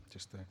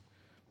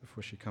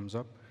before she comes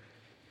up.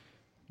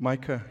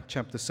 Micah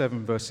chapter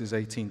 7, verses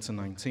 18 to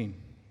 19.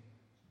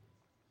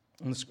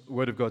 And the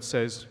word of God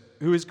says,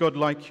 "Who is God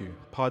like you,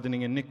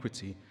 pardoning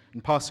iniquity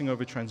and passing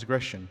over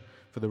transgression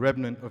for the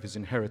remnant of his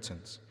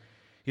inheritance?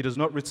 He does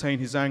not retain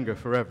his anger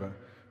forever,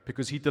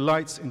 because he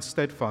delights in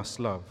steadfast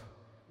love.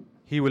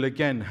 He will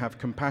again have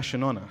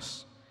compassion on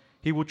us.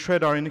 He will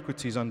tread our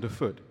iniquities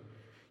underfoot.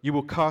 You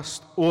will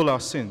cast all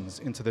our sins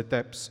into the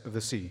depths of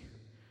the sea."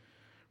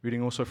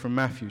 Reading also from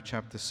Matthew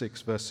chapter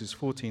 6, verses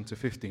 14 to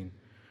 15.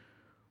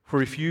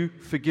 "For if you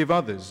forgive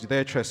others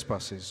their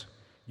trespasses,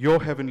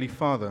 your heavenly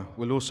Father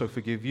will also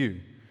forgive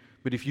you.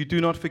 But if you do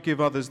not forgive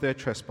others their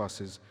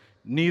trespasses,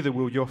 neither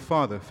will your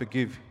Father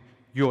forgive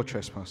your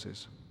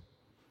trespasses."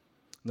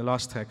 And the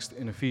last text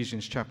in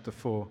Ephesians chapter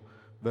 4,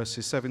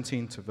 verses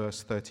 17 to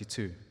verse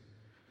 32.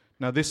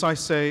 "Now this I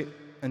say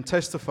and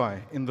testify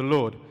in the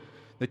Lord,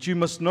 that you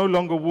must no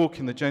longer walk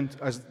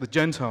as the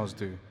Gentiles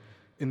do,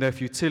 in their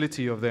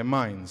futility of their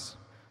minds.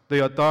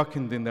 They are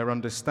darkened in their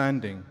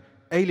understanding,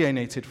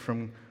 alienated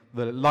from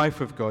the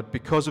life of God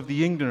because of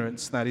the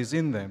ignorance that is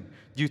in them,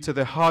 due to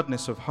their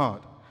hardness of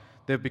heart.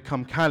 They have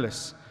become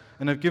callous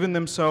and have given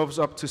themselves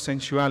up to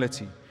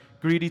sensuality,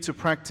 greedy to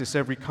practice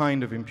every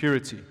kind of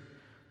impurity.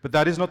 But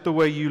that is not the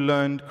way you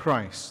learned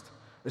Christ,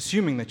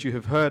 assuming that you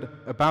have heard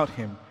about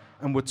him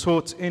and were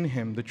taught in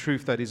him the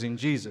truth that is in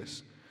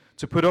Jesus,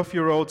 to put off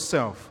your old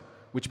self,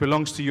 which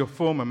belongs to your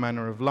former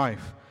manner of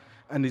life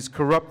and is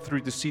corrupt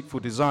through deceitful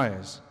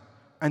desires,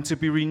 and to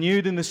be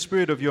renewed in the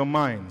spirit of your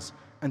minds,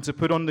 and to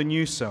put on the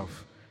new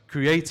self,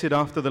 created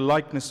after the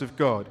likeness of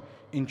God,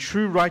 in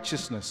true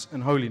righteousness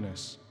and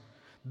holiness.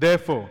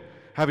 Therefore,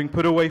 having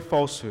put away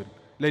falsehood,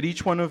 let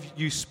each one of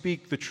you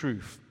speak the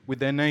truth with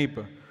their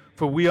neighbor,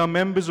 for we are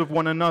members of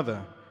one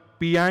another.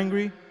 Be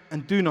angry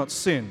and do not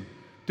sin.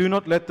 Do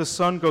not let the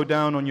sun go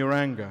down on your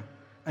anger,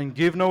 and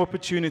give no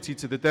opportunity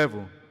to the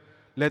devil.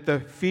 Let the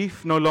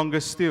thief no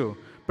longer steal,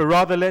 but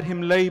rather let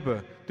him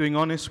labor, doing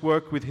honest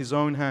work with his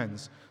own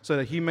hands, so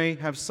that he may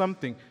have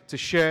something to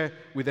share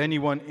with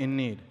anyone in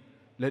need.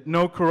 Let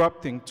no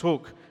corrupting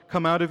talk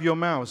come out of your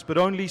mouths, but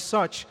only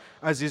such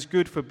as is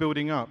good for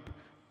building up,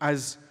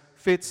 as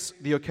fits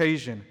the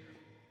occasion,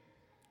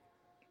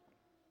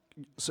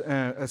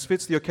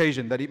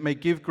 that it may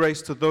give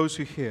grace to those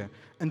who hear.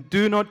 And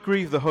do not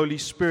grieve the Holy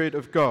Spirit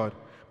of God,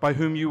 by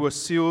whom you were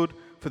sealed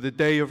for the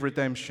day of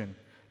redemption.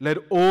 Let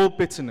all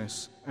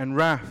bitterness and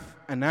wrath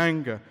and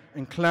anger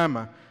and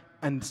clamor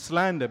and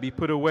slander be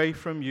put away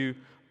from you,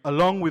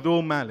 along with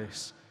all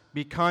malice.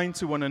 Be kind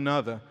to one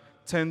another,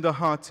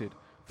 tender-hearted,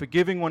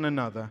 forgiving one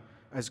another,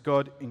 as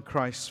God in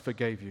Christ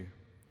forgave you.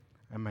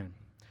 Amen.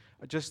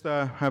 I just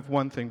have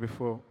one thing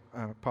before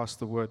I pass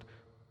the word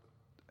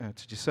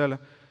to Gisela.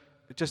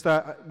 Just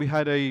we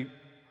had a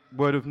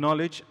word of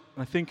knowledge.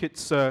 I think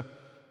it's a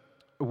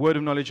word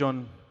of knowledge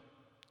on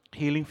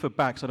healing for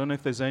backs. I don't know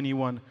if there's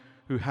anyone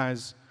who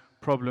has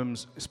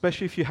problems,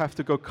 especially if you have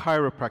to go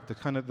chiropractor.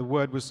 Kind of the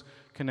word was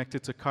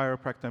connected to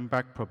chiropractor and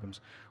back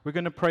problems. We're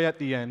going to pray at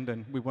the end,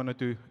 and we want to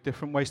do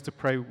different ways to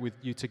pray with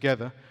you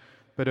together.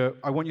 But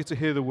I want you to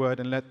hear the word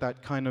and let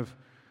that kind of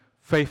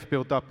faith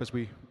build up as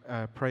we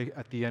pray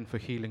at the end for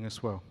healing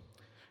as well.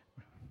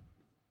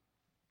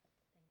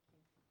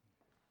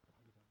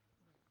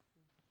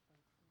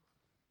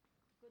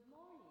 Good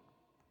morning.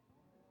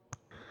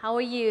 How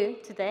are you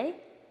today?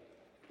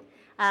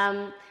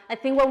 I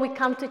think when we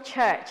come to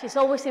church, it's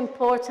always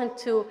important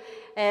to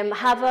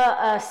have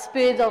a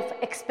spirit of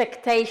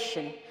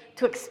expectation,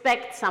 to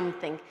expect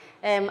something.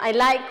 I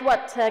like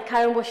what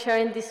Karen was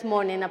sharing this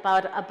morning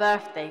about a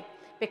birthday,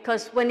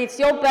 because when it's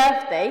your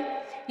birthday,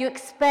 you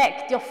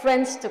expect your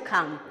friends to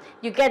come.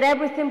 You get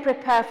everything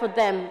prepared for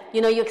them.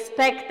 You know, you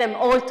expect them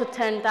all to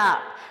turn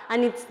up,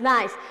 and it's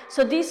nice.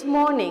 So this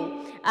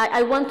morning,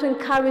 I want to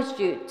encourage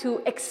you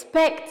to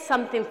expect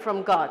something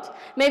from God.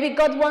 Maybe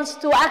God wants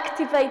to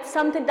activate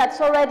something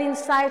that's already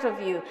inside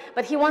of you,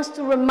 but He wants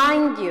to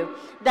remind you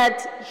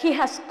that He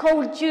has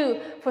called you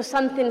for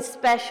something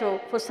special,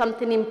 for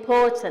something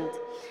important.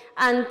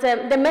 And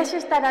the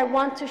message that I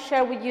want to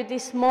share with you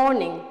this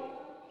morning,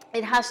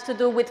 it has to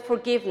do with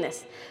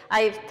forgiveness.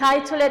 I've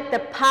titled it The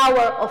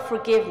Power of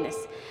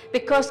Forgiveness,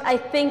 because I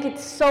think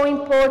it's so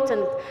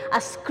important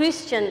as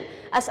Christians,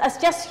 as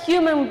just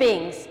human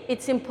beings,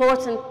 it's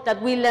important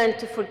that we learn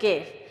to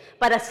forgive.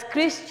 But as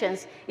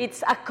Christians,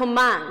 it's a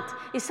command.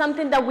 It's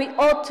something that we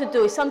ought to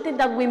do. It's something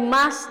that we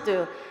must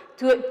do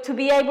to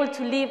be able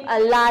to live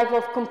a life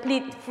of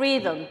complete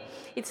freedom.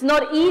 It's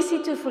not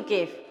easy to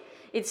forgive.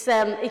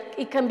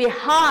 It can be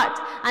hard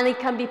and it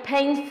can be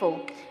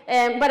painful.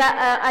 But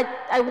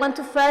I want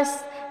to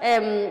first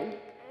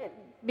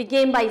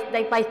begin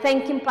by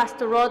thanking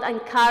Pastor Rod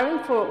and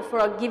Karen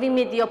for giving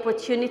me the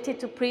opportunity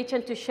to preach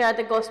and to share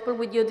the gospel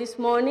with you this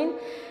morning.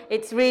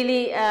 It's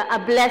really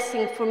a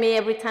blessing for me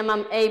every time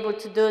I'm able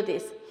to do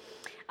this.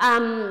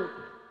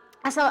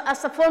 As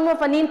a form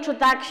of an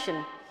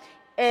introduction,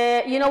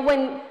 you know,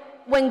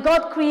 when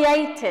God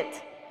created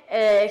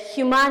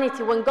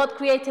humanity, when God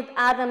created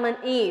Adam and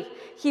Eve,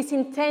 his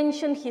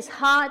intention, his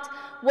heart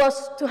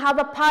was to have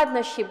a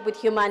partnership with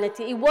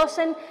humanity.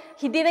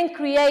 He didn't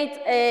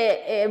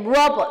create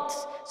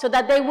robots so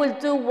that they will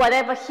do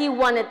whatever he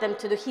wanted them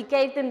to do. He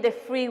gave them the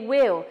free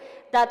will.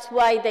 That's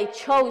why they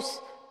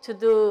chose to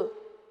do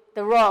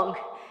the wrong.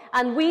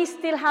 And we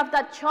still have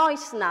that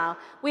choice now.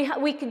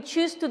 We can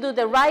choose to do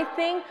the right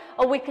thing,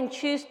 or we can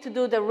choose to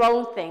do the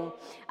wrong thing.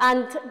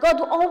 And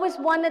God always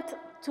wanted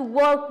to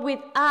work with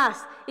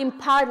us in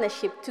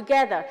partnership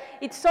together.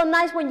 It's so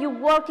nice when you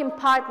work in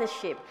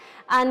partnership.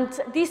 And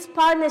this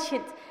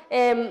partnership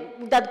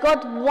that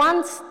God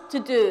wants to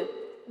do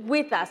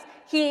with us,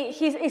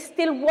 He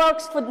still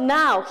works for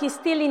now. He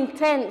still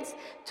intends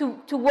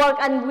to work.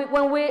 And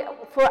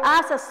for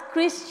us as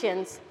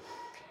Christians,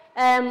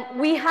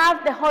 we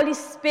have the Holy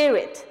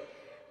Spirit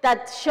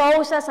that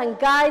shows us and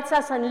guides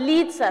us and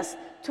leads us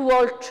to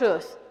all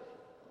truth.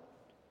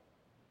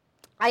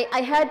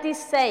 I heard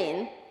this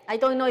saying. I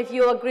don't know if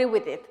you agree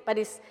with it, but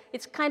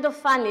it's kind of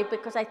funny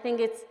because I think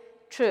it's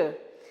true.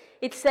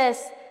 It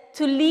says,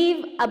 to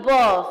live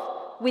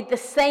above with the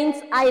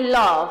saints I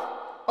love,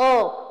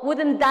 oh,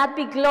 wouldn't that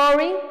be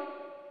glory?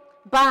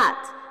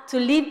 But to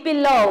live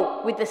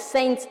below with the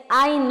saints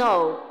I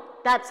know,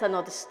 that's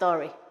another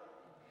story.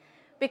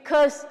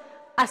 Because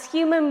as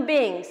human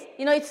beings,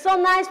 it's so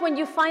nice when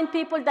you find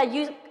people that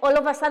you, all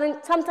of a sudden,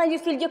 sometimes you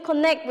feel you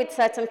connect with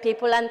certain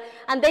people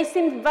and they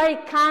seem very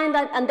kind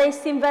and they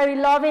seem very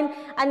loving,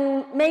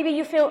 and maybe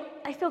you feel,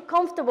 I feel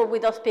comfortable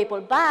with those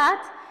people.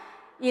 But,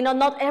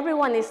 not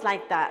everyone is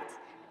like that.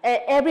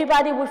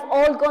 Everybody, we've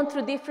all gone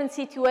through different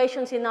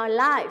situations in our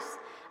lives.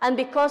 And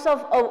because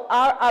of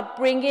our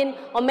upbringing,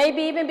 or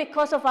maybe even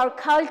because of our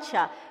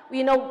culture,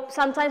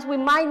 sometimes we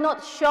might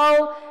not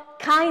show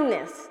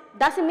kindness.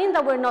 Doesn't mean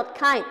that we're not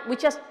kind. We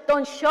just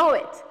don't show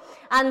it.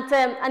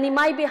 And it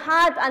might be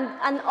hard.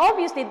 And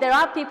obviously, there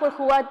are people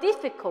who are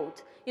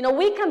difficult.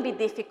 We can be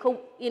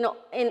difficult,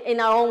 in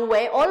our own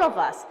way, all of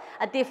us,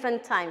 at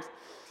different times.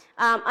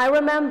 I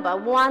remember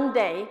one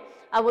day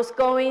I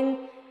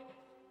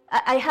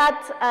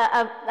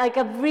had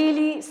a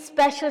really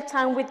special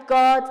time with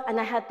God, and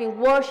I had been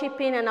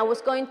worshiping, and I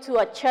was going to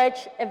a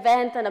church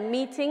event and a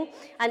meeting,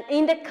 and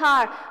in the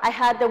car I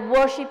had the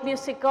worship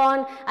music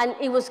on, and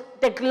it was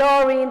the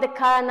glory in the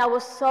car, and I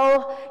was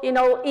so,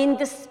 in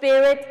the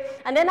spirit.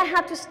 And then I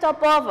had to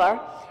stop over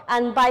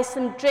and buy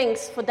some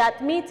drinks for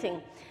that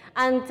meeting.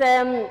 And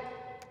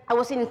I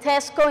was in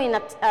Tesco, in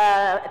a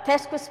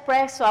Tesco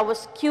Express, so I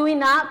was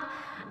queuing up,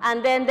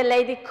 and then the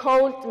lady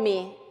called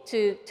me.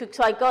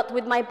 So I got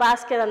with my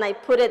basket and I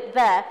put it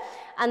there.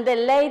 And the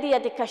lady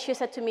at the cashier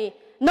said to me,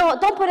 no,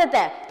 don't put it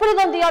there. Put it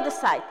on the other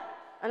side.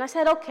 And I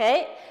said,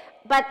 okay.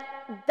 But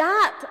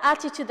that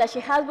attitude that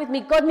she had with me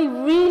got me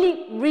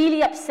really,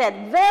 really upset.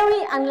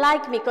 Very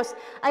unlike me, because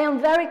I am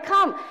very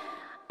calm.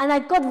 And I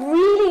got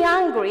really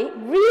angry.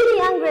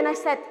 And I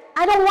said,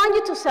 I don't want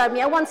you to serve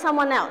me. I want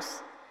someone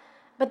else.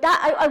 But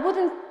I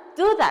wouldn't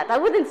do that. I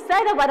wouldn't say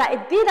that, but I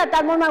did at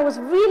that moment. I was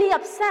really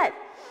upset.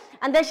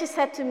 And then she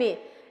said to me,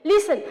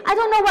 listen, I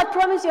don't know what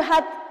problems you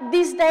had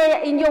this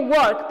day in your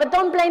work, but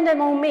don't blame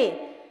them on me.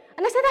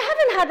 And I said, I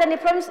haven't had any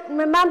problems.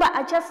 Remember,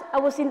 I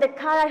was in the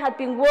car, I had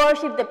been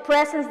worshiped, the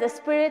presence, the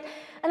spirit.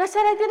 And I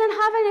said, I didn't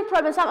have any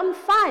problems, I'm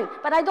fine,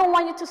 but I don't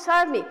want you to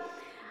serve me.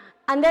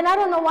 And then I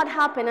don't know what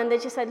happened. And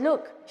then she said,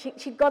 look,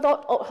 she got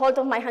hold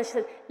of my hand. She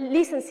said,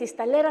 listen,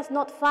 sister, let us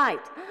not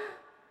fight.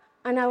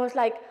 And I was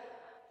like,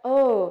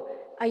 oh,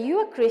 are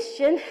you a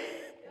Christian?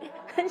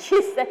 And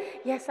she said,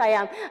 yes, I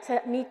am. I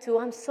said, me too,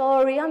 I'm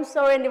sorry. And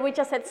we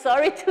just said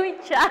sorry to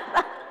each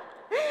other.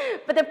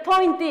 But the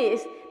point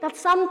is that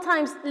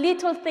sometimes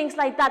little things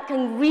like that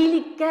can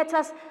really get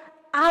us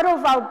out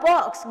of our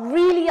box,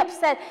 really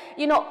upset.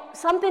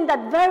 Something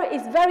that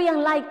is very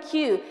unlike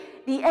you.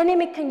 The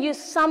enemy can use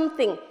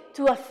something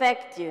to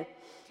affect you.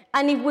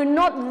 And if we're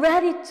not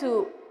ready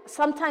to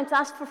sometimes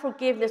ask for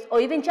forgiveness,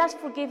 or even just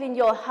forgive in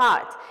your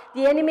heart,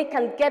 the enemy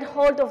can get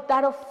hold of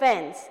that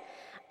offense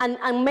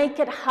and make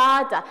it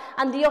harder.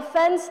 And the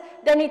offense,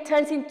 then it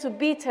turns into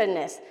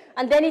bitterness.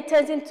 And then it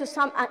turns into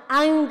some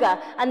anger.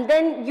 And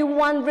then you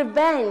want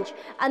revenge.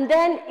 And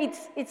then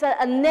it's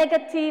a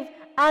negative,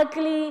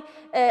 ugly,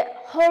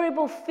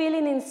 horrible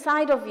feeling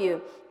inside of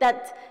you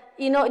that,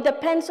 it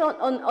depends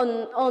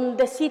on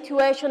the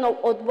situation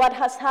or what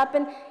has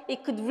happened.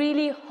 It could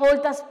really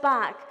hold us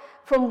back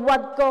from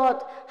what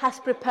God has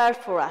prepared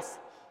for us.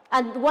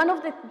 And one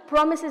of the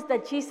promises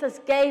that Jesus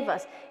gave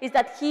us is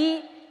that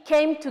He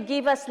came to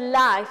give us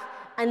life,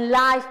 and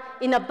life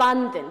in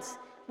abundance,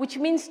 which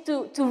means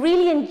to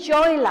really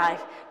enjoy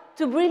life,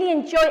 to really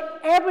enjoy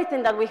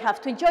everything that we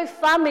have, to enjoy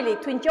family,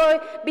 to enjoy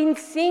being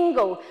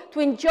single, to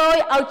enjoy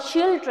our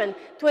children,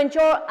 to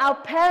enjoy our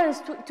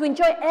parents, to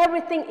enjoy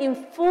everything in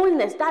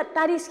fullness.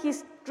 That is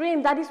His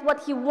dream. That is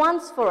what He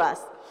wants for us.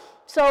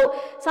 So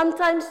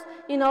sometimes,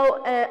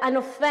 an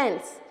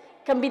offense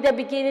can be the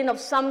beginning of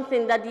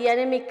something that the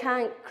enemy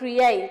can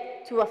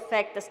create to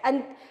affect us.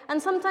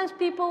 And sometimes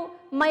people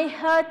might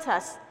hurt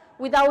us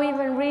without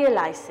even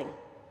realizing,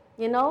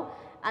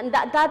 And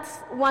that's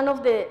one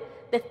of the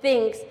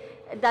things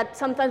that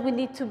sometimes we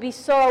need to be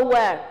so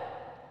aware.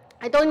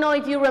 I don't know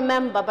if you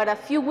remember, but a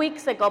few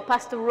weeks ago,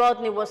 Pastor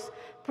Rodney was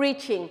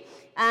preaching.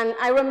 And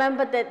I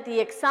remember that the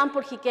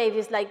example he gave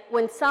is like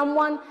when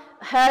someone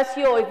hurts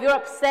you or if you're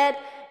upset,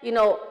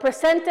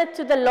 present it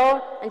to the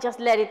Lord and just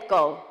let it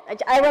go.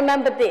 I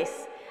remember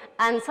this.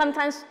 And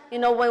sometimes,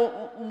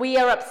 when we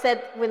are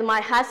upset with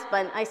my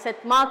husband, I said,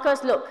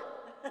 Marcus, look,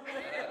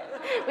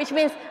 which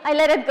means I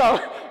let it go.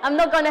 I'm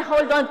not going to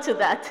hold on to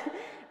that.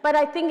 But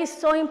I think it's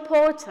so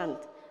important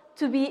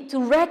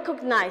to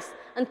recognize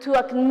and to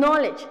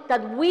acknowledge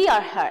that we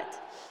are hurt.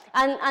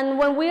 And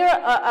when we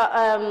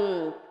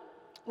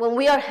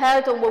are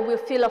hurt or when we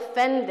feel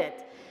offended,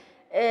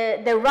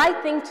 the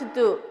right thing to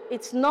do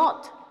is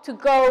not to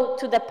go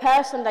to the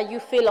person that you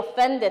feel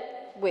offended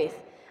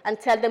with and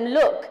tell them,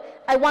 look,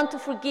 I want to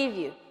forgive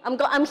you.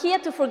 I'm here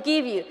to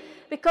forgive you.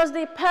 Because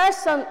the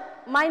person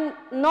might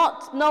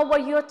not know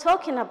what you're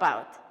talking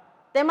about.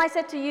 They might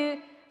say to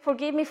you,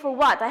 forgive me for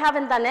what? I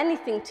haven't done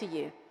anything to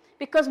you.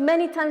 Because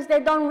many times they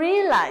don't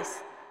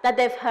realize that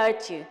they've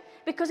hurt you.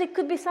 Because it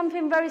could be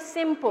something very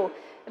simple.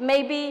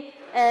 Maybe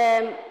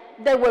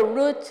they were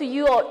rude to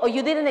you or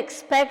you didn't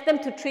expect them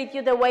to treat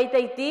you the way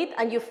they did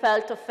and you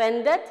felt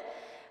offended.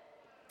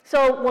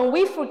 So when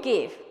we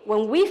forgive,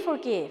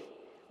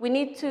 we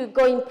need to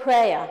go in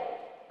prayer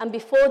and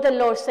before the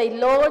Lord say,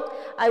 Lord,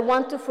 I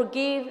want to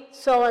forgive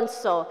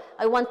so-and-so.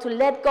 I want to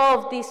let go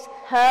of this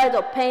hurt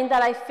or pain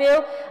that I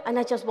feel, and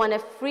I just want to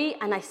free,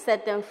 and I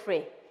set them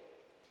free.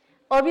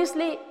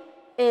 Obviously,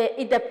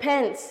 it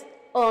depends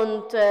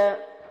on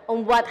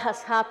what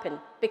has happened.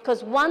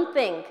 Because one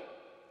thing,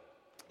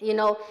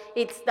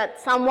 it's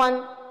that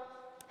someone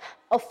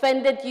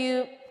offended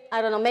you,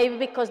 I don't know, maybe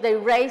because they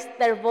raised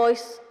their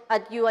voice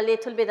at you a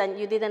little bit and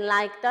you didn't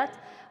like that,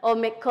 or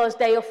because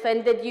they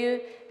offended you,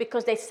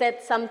 because they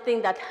said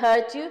something that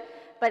hurt you.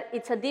 But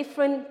it's a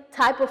different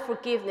type of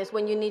forgiveness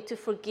when you need to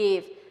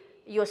forgive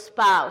your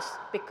spouse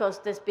because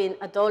there's been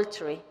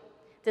adultery.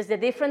 There's a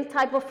different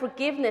type of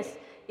forgiveness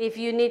if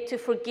you need to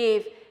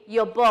forgive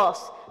your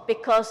boss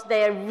because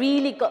they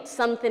really got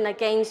something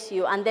against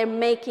you and they're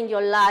making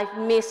your life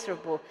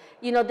miserable.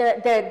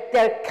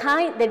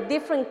 They're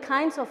different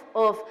kinds of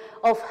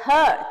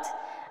hurt.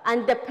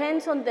 And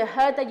depends on the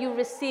hurt that you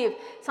receive.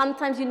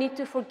 Sometimes you need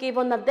to forgive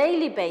on a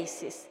daily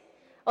basis.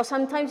 Or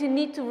sometimes you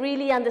need to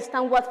really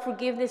understand what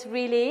forgiveness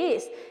really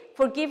is.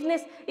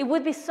 Forgiveness, it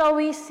would be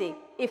so easy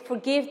if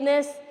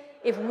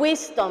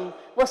wisdom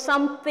was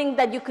something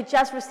that you could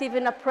just receive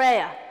in a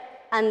prayer,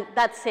 and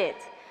that's it.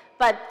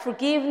 But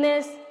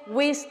forgiveness,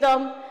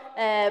 wisdom,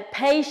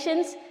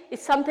 patience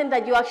is something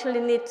that you actually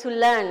need to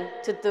learn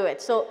to do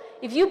it. So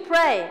if you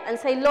pray and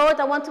say,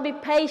 Lord, I want to be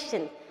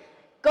patient,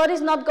 God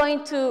is not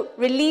going to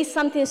release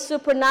something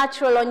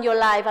supernatural on your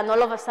life and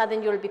all of a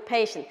sudden you'll be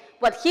patient.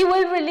 What he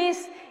will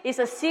release is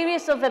a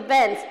series of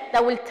events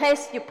that will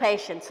test your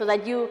patience so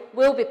that you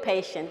will be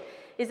patient.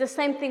 It's the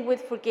same thing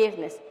with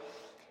forgiveness.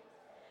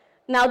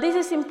 Now, this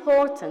is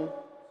important.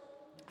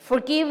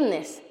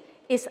 Forgiveness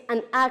is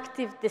an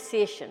active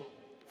decision.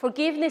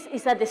 Forgiveness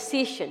is a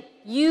decision.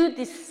 You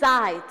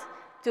decide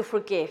to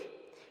forgive.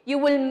 You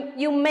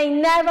may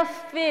never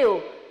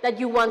feel that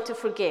you want to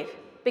forgive.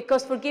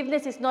 Because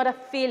forgiveness is not a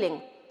feeling,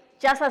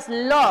 just as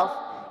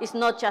love is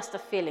not just a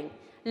feeling.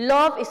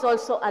 Love is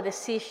also a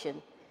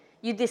decision.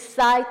 You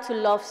decide to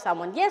love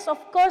someone. Yes, of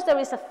course there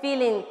is a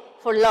feeling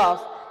for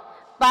love,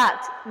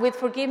 but with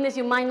forgiveness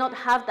you might not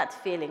have that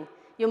feeling.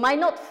 You might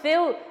not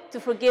feel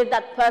to forgive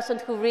that person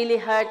who really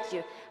hurt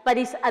you, but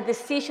it's a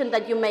decision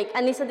that you make.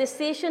 And it's a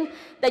decision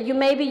that you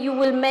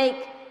will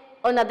make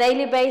on a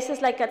daily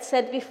basis, like I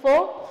said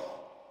before.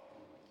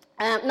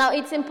 Now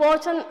it's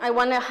important, I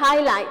want to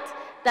highlight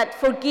that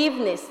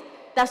forgiveness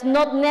does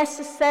not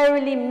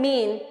necessarily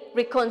mean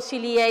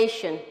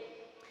reconciliation.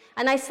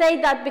 And I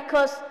say that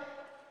because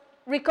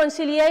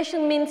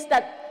reconciliation means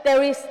that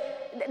there is,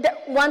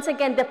 once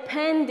again,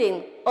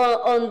 depending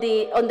on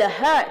the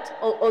hurt,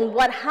 on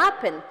what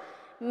happened,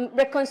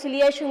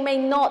 reconciliation may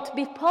not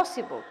be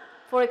possible.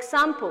 For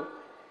example,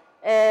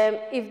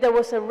 if there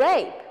was a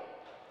rape,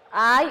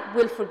 I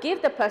will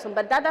forgive the person,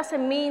 but that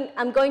doesn't mean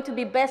I'm going to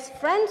be best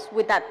friends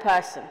with that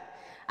person.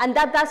 And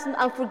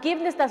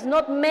forgiveness does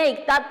not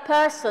make that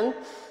person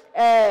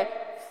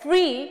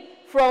free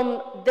from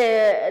what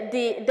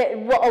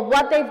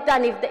they've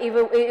done.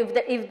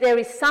 If there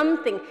is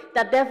something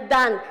that they've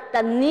done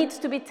that needs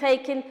to be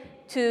taken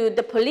to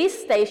the police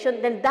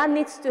station, then that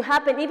needs to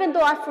happen, even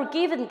though I've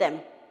forgiven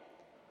them.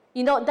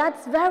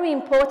 That's very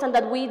important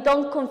that we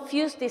don't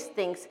confuse these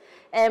things.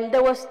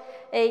 There was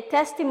a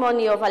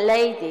testimony of a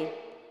lady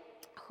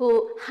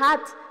who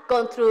had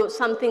gone through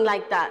something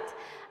like that.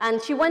 And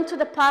she went to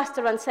the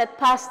pastor and said,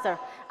 Pastor,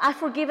 I've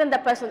forgiven the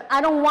person. I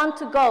don't want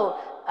to go.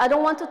 I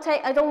don't want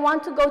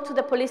to go to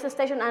the police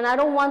station and I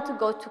don't want to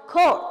go to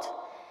court.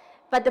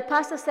 But the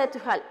pastor said to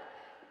her,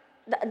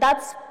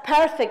 that's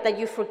perfect that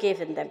you've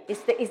forgiven them.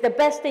 It's the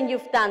best thing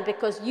you've done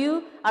because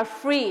you are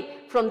free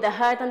from the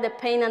hurt and the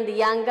pain and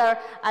the anger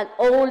and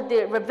all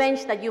the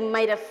revenge that you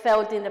might have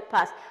felt in the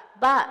past.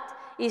 But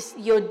is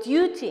your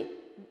duty.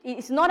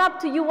 It's not up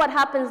to you what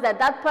happens there.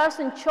 That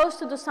person chose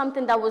to do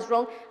something that was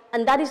wrong,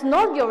 and that is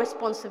not your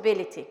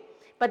responsibility.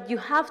 But you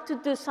have to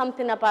do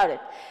something about it.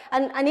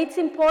 And it's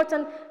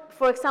important,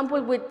 for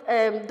example, with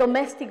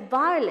domestic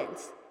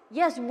violence.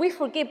 Yes, we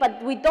forgive,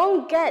 but we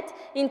don't get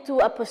into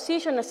a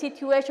position, a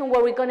situation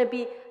where we're going to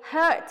be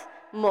hurt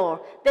more.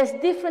 There's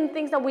different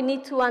things that we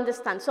need to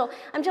understand. So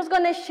I'm just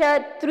going to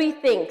share 3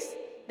 things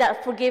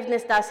that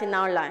forgiveness does in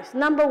our lives.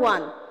 Number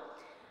 1,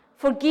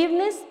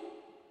 forgiveness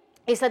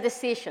is a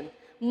decision.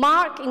 In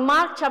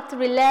Mark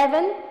chapter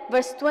 11,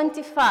 verse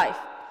 25,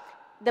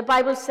 the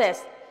Bible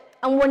says,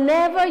 "And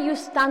whenever you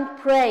stand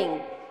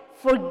praying,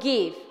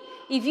 forgive,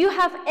 if you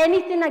have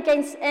anything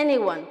against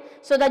anyone,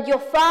 so that your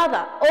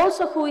Father,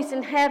 also who is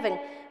in heaven,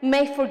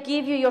 may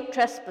forgive you your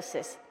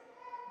trespasses."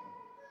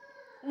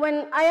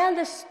 When I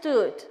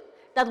understood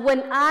that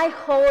when I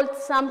hold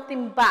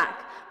something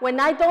back, when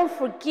I don't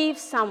forgive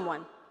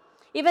someone,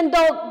 even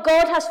though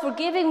God has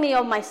forgiven me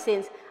of my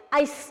sins,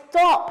 I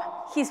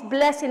stop His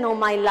blessing on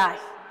my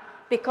life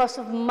because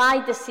of my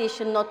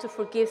decision not to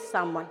forgive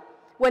someone.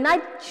 When I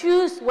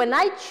choose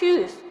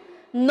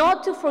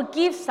not to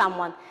forgive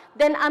someone,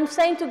 then I'm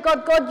saying to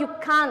God, God, you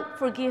can't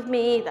forgive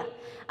me either.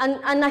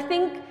 And I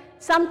think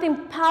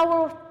something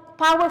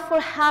powerful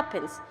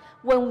happens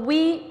when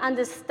we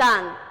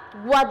understand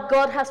what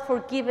God has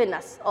forgiven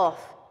us of.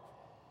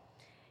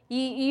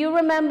 You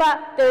remember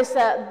there's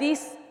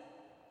this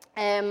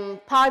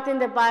part in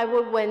the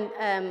Bible when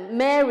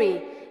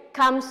Mary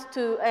comes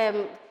to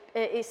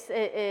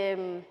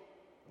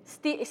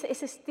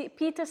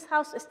Peter's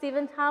house,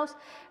 Stephen's house,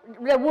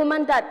 the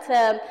woman that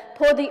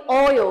poured the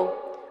oil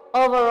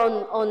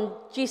over on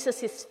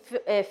Jesus'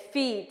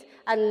 feet,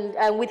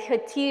 and with her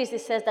tears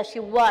it says that she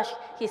washed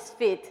his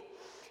feet.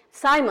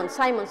 Simon's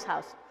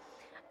house.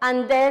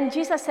 And then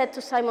Jesus said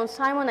to Simon,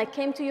 "Simon, I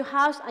came to your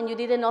house and you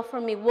didn't offer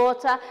me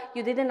water,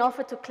 you didn't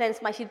offer to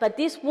cleanse my feet. But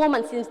this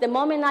woman, since the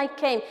moment I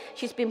came,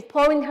 she's been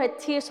pouring her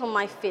tears on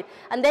my feet."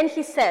 And then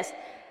he says,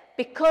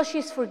 "Because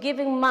she's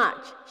forgiving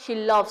much, she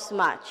loves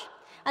much."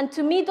 And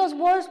to me, those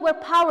words were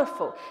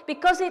powerful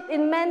because it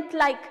meant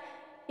like,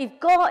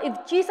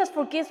 if Jesus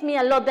forgives me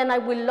a lot, then I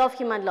will love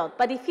him a lot.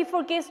 But if he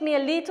forgives me a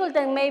little,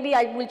 then maybe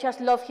I will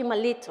just love him a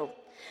little.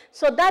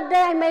 So that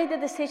day I made the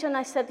decision.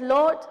 I said,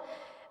 Lord,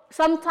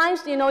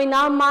 sometimes, in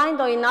our mind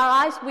or in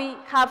our eyes, we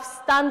have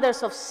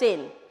standards of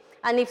sin.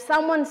 And if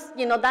someone's,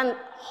 done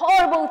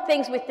horrible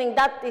things, we think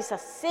that is a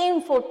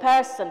sinful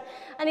person.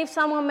 And if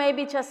someone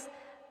maybe just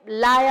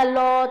lie a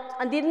lot,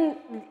 and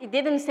it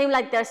didn't seem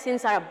like their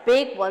sins are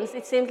big ones.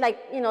 It seems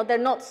like, they're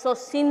not so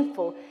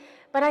sinful.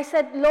 But I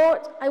said,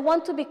 Lord, I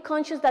want to be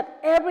conscious that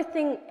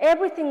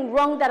everything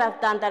wrong that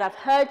I've done, that I've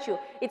hurt you,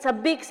 it's a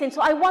big sin.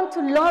 So I want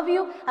to love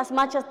you as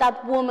much as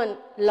that woman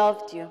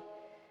loved you.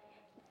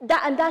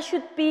 That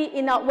should be,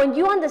 when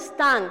you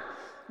understand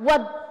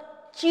what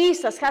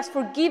Jesus has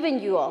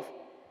forgiven you of,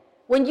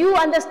 when you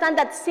understand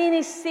that sin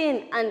is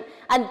sin, and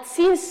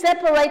sin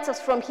separates us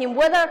from him,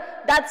 whether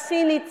that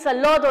sin it's a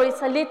lot or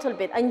it's a little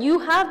bit, and you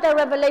have the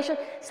revelation,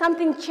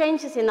 something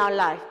changes in our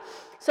life.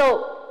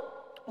 So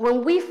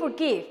when we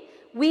forgive,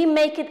 we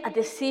make it a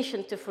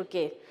decision to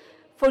forgive.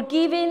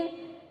 Forgiving,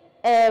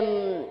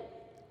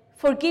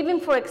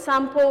 for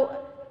example,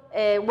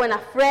 when a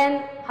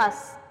friend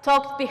has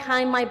talked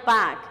behind my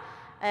back,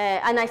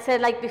 and I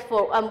said like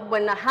before,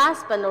 when a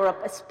husband or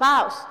a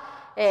spouse,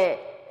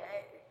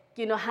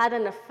 had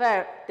an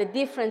affair, the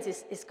difference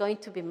is going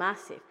to be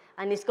massive,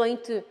 and it's going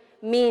to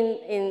mean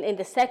in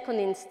the second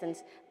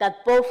instance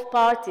that both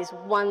parties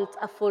want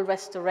a full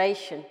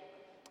restoration,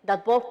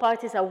 that both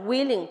parties are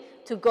willing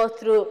to go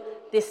through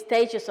the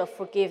stages of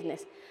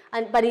forgiveness.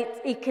 But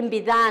it can be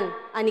done,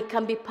 and it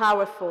can be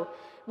powerful.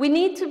 We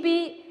need to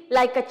be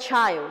like a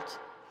child,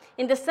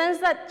 in the sense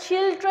that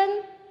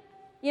children,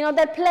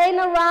 they're playing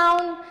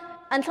around,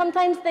 and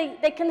sometimes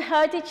they can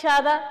hurt each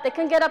other, they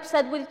can get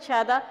upset with each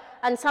other,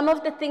 and some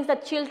of the things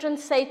that children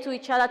say to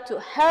each other to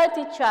hurt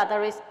each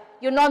other is,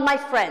 "You're not my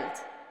friend."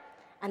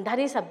 And that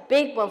is a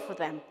big one for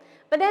them.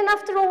 But then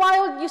after a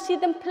while, you see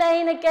them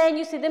playing again,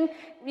 you see them,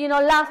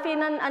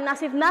 laughing, and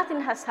as if nothing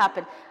has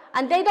happened.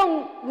 And they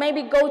don't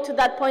maybe go to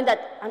that point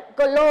that,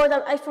 "Go, Lord,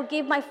 I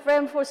forgive my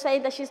friend for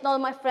saying that she's not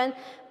my friend,"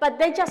 but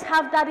they just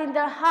have that in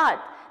their heart.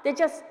 They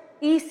just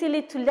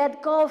easily to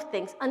let go of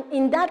things. And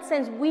in that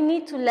sense, we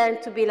need to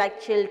learn to be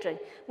like children.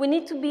 We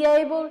need to be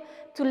able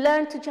to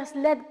learn to just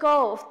let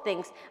go of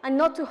things and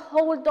not to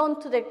hold on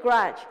to the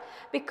grudge.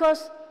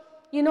 Because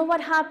you know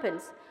what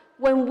happens?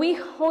 When we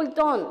hold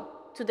on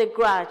to the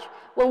grudge,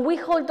 when we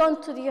hold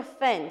on to the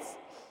offense,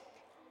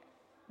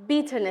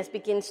 bitterness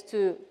begins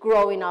to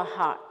grow in our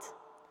heart.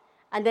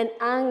 And then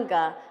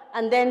anger,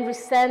 and then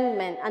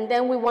resentment, and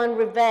then we want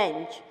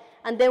revenge.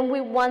 And then we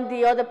want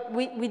the other,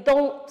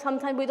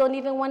 sometimes we don't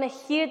even want to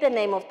hear the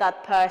name of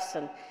that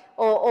person.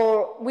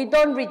 Or we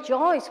don't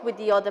rejoice with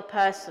the other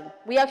person.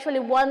 We actually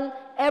want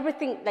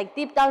everything, like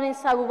deep down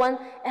inside, we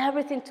want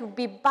everything to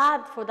be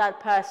bad for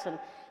that person,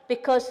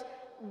 because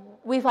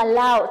we've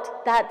allowed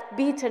that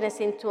bitterness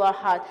into our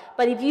heart.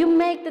 But if you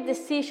make the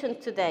decision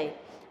today,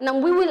 Now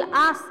we will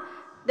ask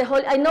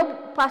I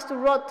know Pastor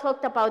Rod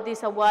talked about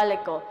this a while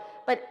ago,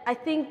 but I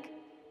think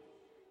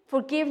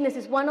forgiveness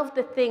is one of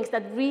the things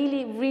that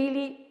really,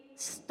 really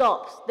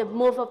stops the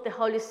move of the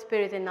Holy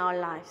Spirit in our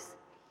lives.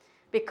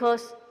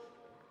 Because,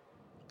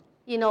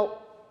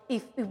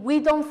 if we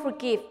don't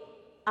forgive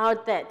our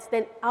debts,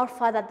 then our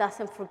Father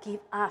doesn't forgive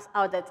us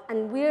our debts.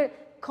 And we're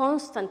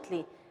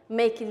constantly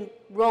making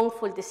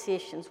wrongful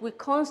decisions. We're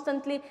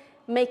constantly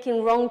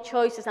making wrong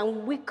choices,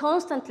 and we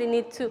constantly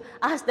need to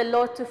ask the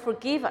Lord to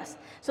forgive us.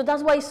 So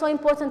that's why it's so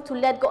important to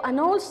let go. And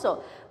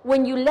also,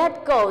 when you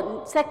let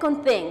go,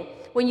 second thing,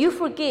 when you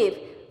forgive,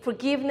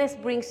 forgiveness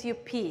brings you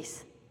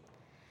peace.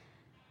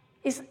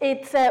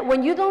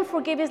 When you don't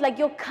forgive, it's like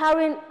you're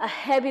carrying a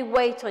heavy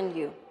weight on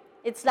you.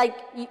 It's like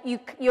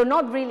you're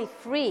not really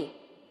free.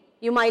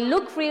 You might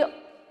look free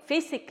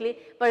physically,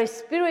 but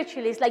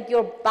spiritually, it's like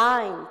you're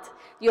bound.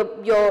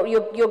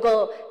 You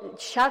go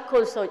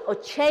shackles or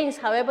chains,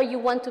 however you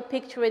want to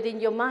picture it in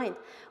your mind.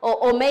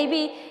 Or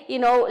maybe,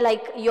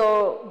 like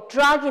you're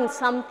dragging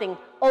something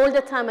all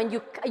the time, and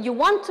you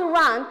want to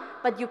run,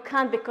 but you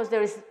can't because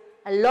there is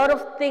a lot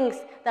of things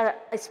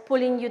that is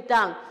pulling you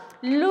down.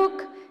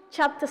 Luke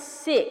chapter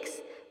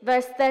 6,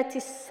 verse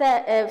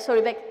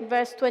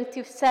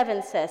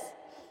 27 says,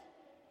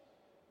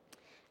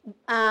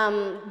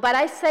 but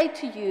I say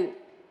to you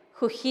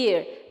who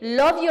hear,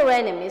 love your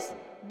enemies,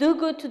 do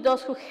good to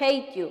those who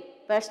hate you.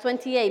 Verse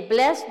 28,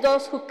 bless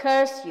those who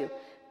curse you.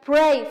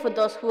 Pray for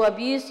those who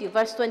abuse you.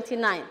 Verse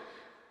 29,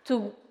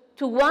 to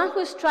one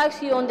who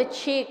strikes you on the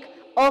cheek,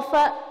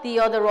 offer the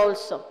other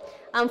also.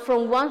 And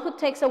from one who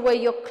takes away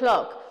your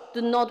cloak,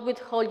 do not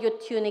withhold your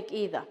tunic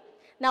either.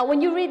 Now,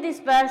 when you read these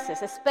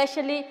verses,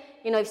 especially,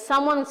 if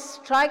someone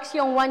strikes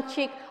you on one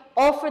cheek,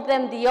 offer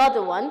them the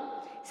other one,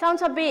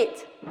 sounds a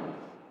bit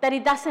that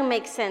it doesn't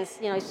make sense.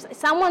 If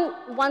someone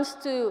wants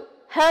to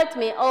hurt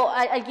me,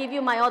 I'll give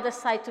you my other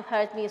side to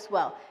hurt me as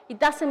well. It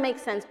doesn't make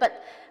sense.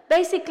 But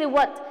basically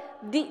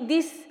what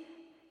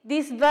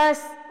this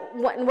verse,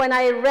 when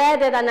I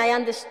read it and I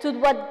understood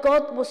what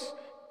God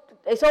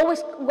is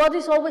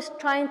always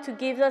trying to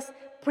give us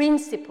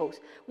principles.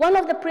 One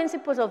of the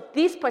principles of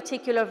this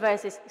particular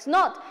verse is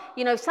not,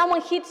 if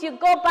someone hits you,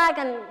 go back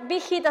and be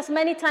hit as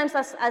many times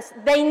as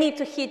they need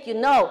to hit you.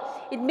 No,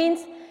 it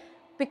means,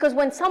 because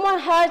when someone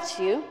hurts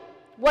you,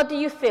 what do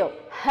you feel?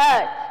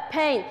 Hurt,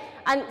 pain.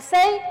 And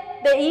say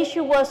the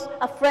issue was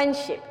a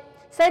friendship.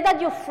 Say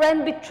that your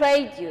friend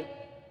betrayed you.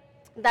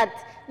 That,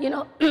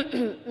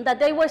 that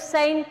they were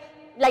saying,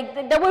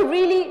 like they were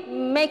really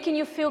making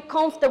you feel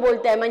comfortable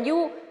with them, and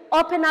you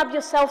open up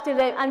yourself to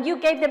them, and you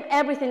gave them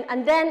everything,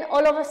 and then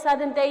all of a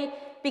sudden they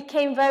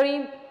became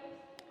very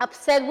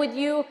upset with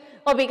you,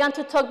 or began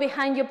to talk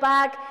behind your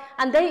back,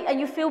 and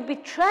you feel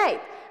betrayed.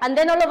 And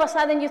then all of a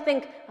sudden you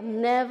think, I'm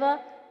never,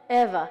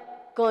 ever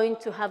going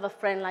to have a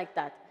friend like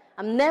that.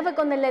 I'm never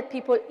going to let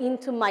people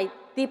into my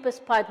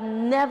deepest part,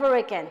 never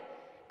again.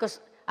 Because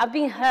I've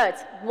been hurt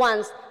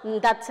once,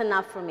 and that's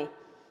enough for me.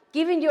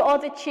 Giving your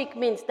other cheek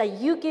means that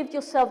you give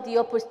yourself the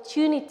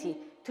opportunity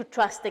to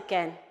trust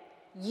again.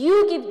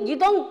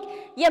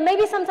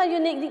 Maybe sometimes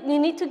you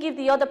need to give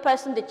the other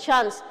person the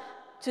chance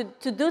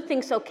to do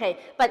things okay.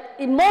 But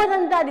more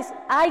than that is,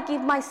 I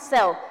give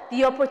myself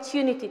the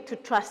opportunity to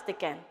trust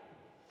again.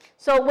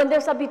 So when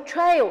there's a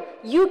betrayal,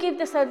 you give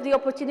yourself the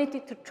opportunity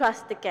to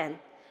trust again.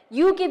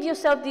 You give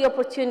yourself the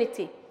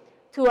opportunity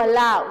to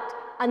allow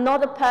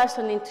another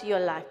person into your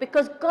life,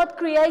 because God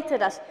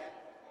created us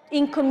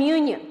in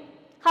communion.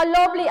 How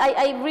lovely.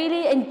 I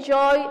really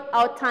enjoy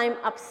our time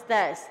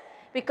upstairs,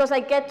 because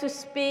I get to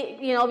speak,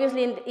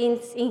 obviously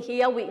in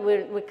here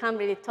we can't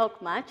really talk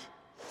much,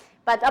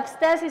 but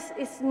upstairs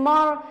is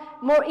more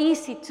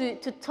easy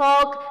to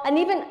talk. And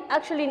even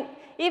actually,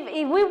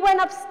 if we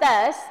went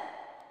upstairs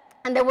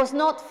and there was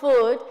not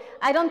food,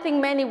 I don't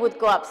think many would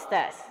go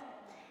upstairs.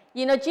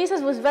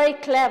 Jesus was very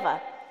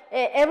clever.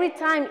 Every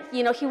time,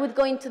 he would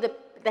go into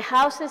the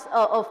houses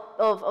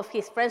of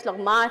his friends, like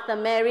Martha,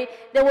 Mary,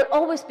 there would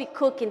always be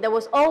cooking. There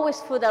was always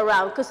food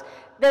around, because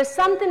there's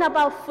something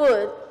about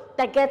food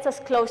that gets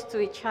us close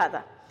to each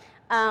other.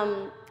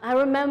 I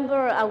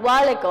remember a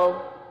while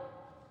ago,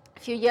 a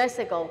few years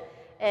ago,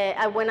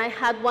 when I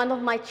had one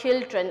of my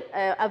children,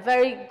 a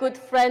very good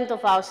friend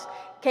of ours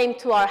came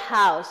to our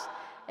house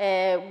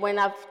when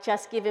I've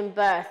just given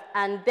birth,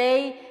 and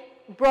they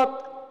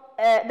brought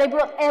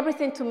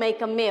everything to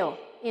make a meal.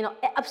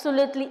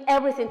 Absolutely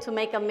everything to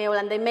make a meal,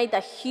 and they made a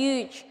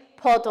huge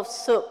pot of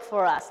soup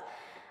for us.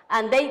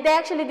 And they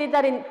actually did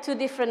that in 2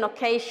 different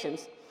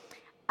occasions.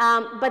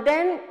 But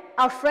then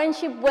our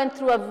friendship went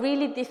through a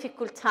really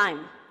difficult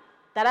time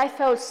that I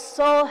felt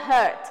so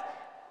hurt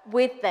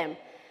with them.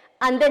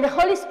 And then the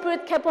Holy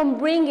Spirit kept on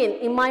bringing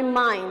in my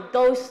mind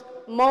those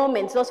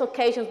moments, those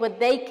occasions where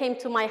they came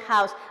to my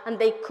house and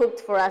they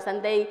cooked for us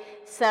and they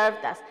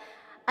served us.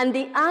 And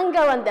the anger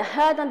and the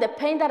hurt and the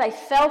pain that I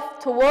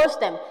felt towards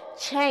them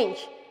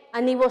changed.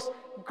 And it was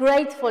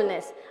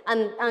gratefulness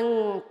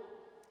and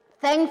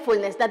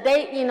thankfulness that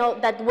they,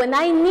 that when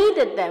I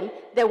needed them,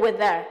 they were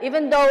there.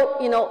 Even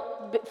though,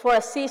 for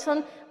a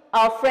season,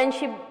 our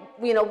friendship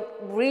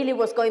really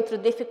was going through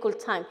difficult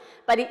time.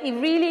 But it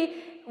really,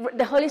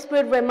 the Holy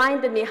Spirit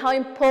reminded me how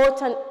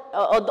important,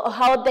 or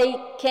how they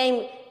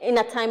came in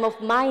a time of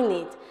my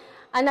need.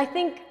 And I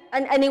think,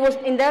 and it was,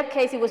 in their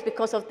case, it was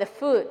because of the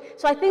food.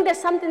 So I think there's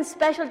something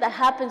special that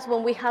happens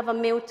when we have a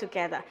meal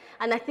together.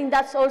 And I think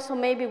that's also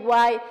maybe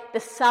why the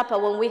supper,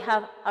 when we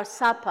have our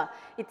supper,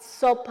 it's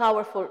so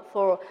powerful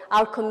for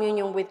our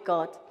communion with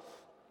God.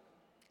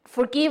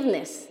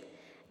 Forgiveness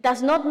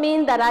does not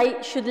mean that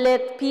I should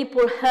let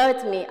people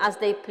hurt me as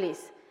they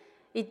please.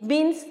 It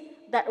means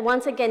that,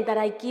 once again, that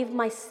I give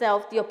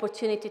myself the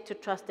opportunity to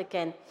trust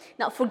again.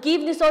 Now,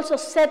 forgiveness also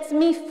sets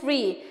me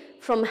free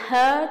from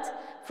hurt,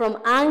 from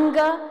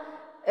anger,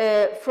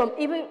 from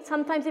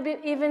sometimes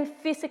even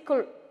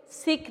physical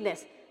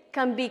sickness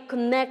can be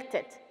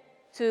connected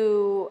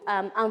to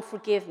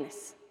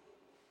unforgiveness.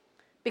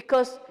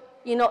 Because,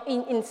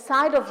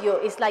 inside of you,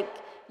 it's like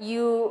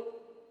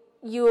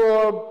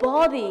your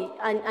body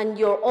and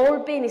your whole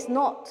being is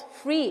not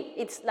free.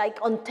 It's like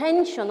on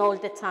tension all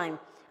the time.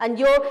 And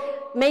you're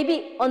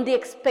maybe on the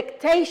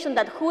expectation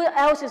that who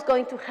else is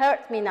going to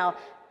hurt me now?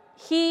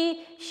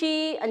 He,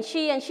 she, and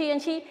she, and she,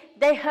 and she,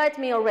 they hurt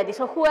me already.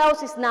 So who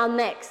else is now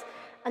next?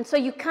 And so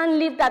you can't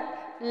live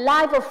that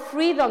life of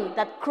freedom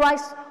that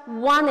Christ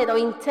wanted or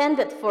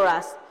intended for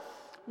us.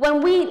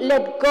 When we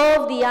let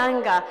go of the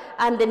anger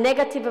and the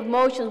negative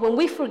emotions, when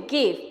we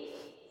forgive,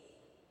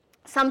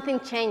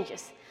 something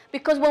changes.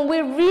 Because when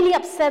we're really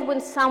upset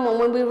with someone,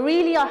 when we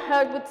really are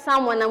hurt with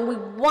someone, and we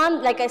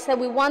want, like I said,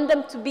 we want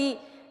them to be,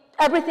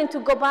 everything to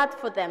go bad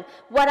for them,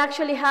 what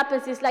actually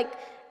happens is like,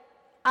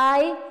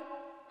 I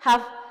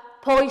have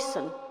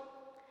poison,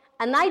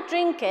 and I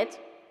drink it,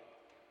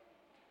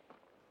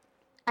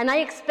 and I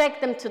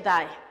expect them to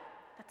die.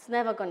 That's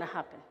never going to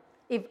happen.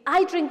 If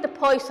I drink the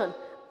poison,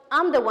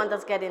 I'm the one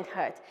that's getting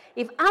hurt.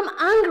 If I'm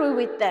angry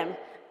with them,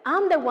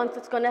 I'm the one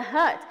that's going to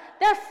hurt.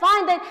 They're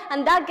fine,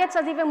 and that gets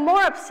us even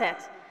more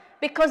upset.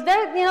 Because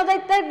they're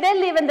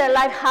living their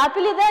life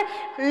happily.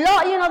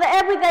 The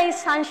every day is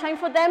sunshine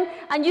for them,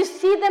 and you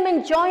see them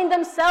enjoying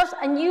themselves,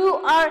 and you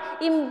are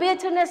in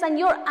bitterness, and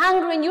you're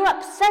angry, and you're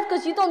upset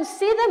because you don't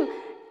see them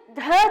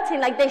hurting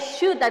like they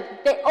should,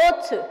 that they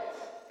ought to.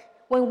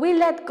 When we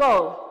let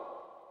go,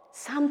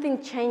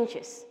 something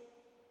changes.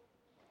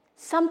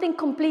 Something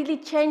completely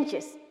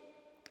changes.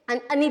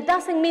 And it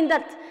doesn't mean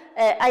that,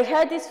 I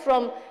heard this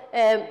from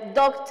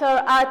Dr.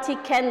 R.T.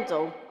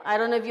 Kendall. I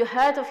don't know if you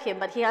heard of him,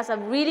 but he has a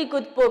really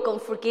good book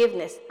on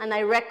forgiveness, and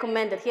I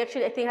recommend it. He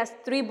actually, I think, has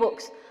 3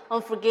 books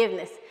on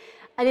forgiveness,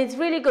 and it's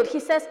really good. He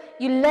says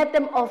you let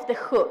them off the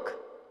hook.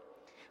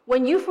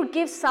 When you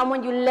forgive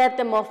someone, you let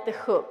them off the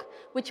hook,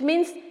 which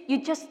means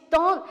you just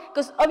don't,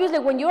 because obviously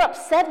when you're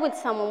upset with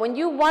someone, when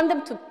you want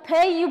them to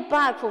pay you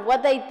back for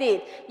what they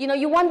did,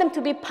 you want them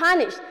to be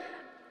punished.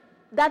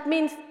 That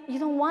means you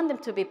don't want them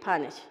to be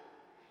punished.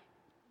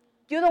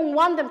 You don't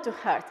want them to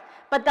hurt.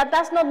 But that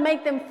does not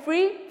make them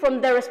free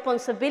from the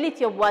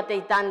responsibility of what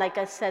they've done, like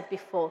I said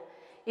before.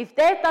 If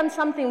they've done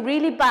something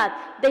really bad,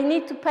 they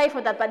need to pay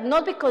for that, but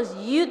not because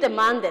you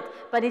demand it,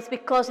 but it's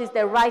because it's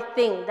the right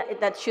thing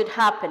that should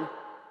happen.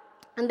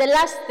 And the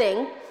last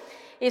thing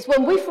is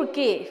when we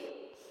forgive.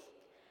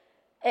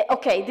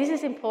 Okay, this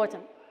is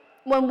important.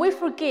 When we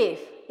forgive,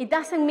 it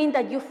doesn't mean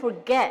that you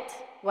forget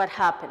what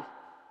happened.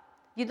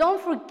 You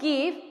don't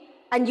forgive,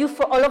 and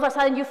all of a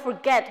sudden you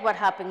forget what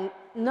happened.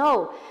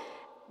 No.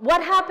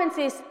 What happens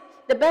is,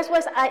 the best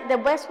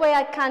way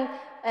I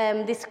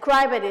can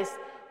describe it is,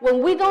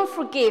 when we don't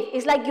forgive,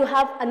 it's like you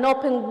have an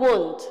open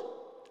wound.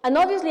 And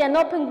obviously an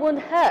open wound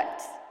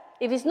hurts.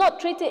 If it's not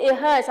treated, it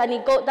hurts,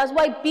 and that's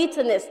why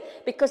bitterness,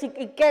 because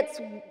it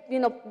gets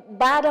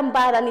bad and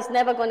bad, and it's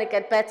never going to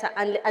get better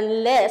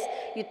unless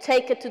you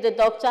take it to the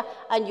doctor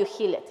and you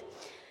heal it.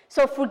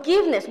 So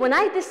forgiveness, when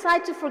I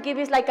decide to forgive,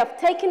 it's like I've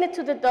taken it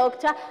to the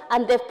doctor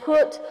and they've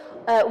put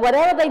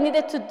whatever they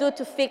needed to do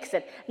to fix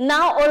it.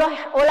 Now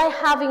all I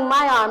have in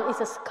my arm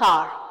is a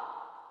scar.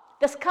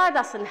 The scar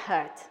doesn't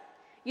hurt.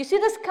 You see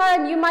the scar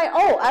and you might,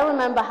 I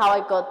remember how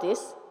I got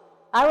this.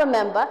 I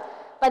remember,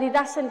 but it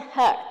doesn't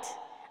hurt.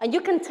 And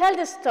you can tell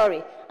the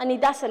story and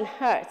it doesn't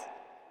hurt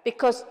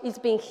because it's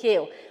been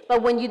healed.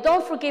 But when you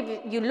don't forgive,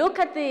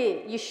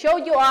 you show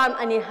your arm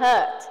and it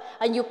hurts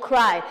and you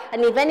cry.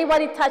 And if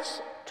anybody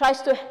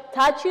tries to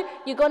touch you,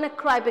 you're going to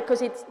cry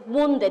because it's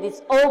wounded,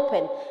 it's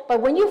open. But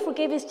when you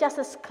forgive, it's just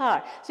a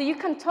scar. So you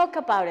can talk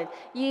about it,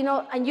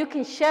 and you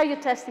can share your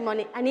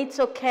testimony, and it's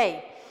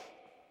okay.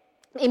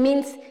 It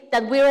means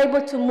that we're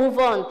able to move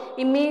on.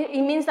 It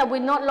means that we're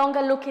no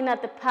longer looking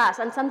at the past,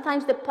 and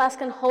sometimes the past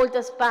can hold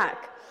us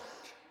back.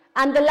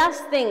 And the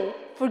last thing,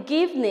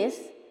 forgiveness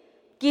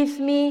gives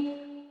me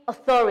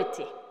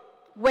authority.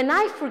 When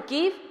I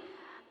forgive,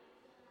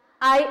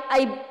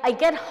 I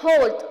get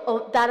hold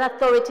of that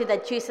authority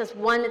that Jesus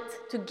wanted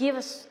to give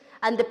us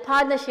and the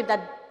partnership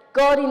that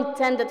God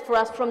intended for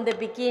us from the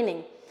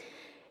beginning.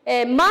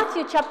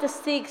 Matthew chapter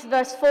 6,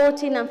 verse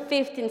 14 and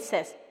 15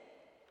 says,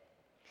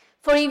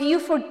 "For if you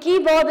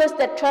forgive others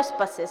their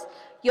trespasses,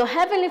 your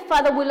heavenly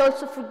Father will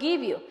also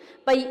forgive you.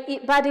 But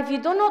if you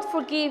do not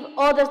forgive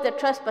others their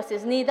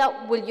trespasses, neither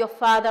will your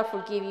Father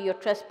forgive you your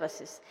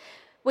trespasses.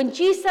 When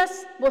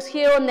Jesus was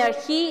here on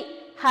earth, he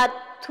had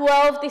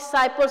 12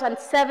 disciples and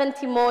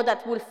 70 more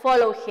that will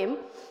follow him.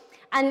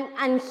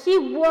 And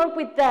he worked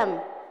with them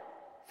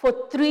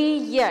for 3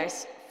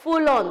 years,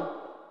 full on.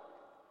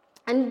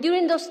 And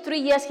during those 3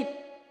 years, he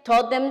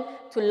taught them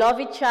to love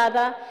each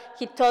other.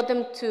 He taught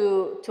them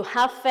to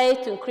have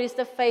faith, to increase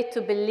their faith,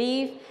 to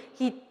believe.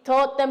 He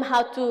taught them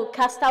how to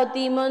cast out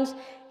demons.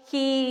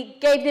 He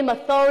gave them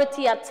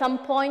authority at some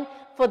point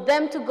for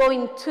them to go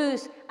in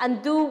twos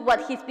and do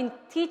what he's been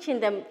teaching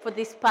them for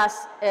these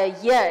past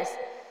years.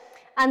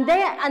 And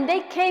they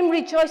came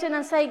rejoicing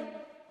and saying,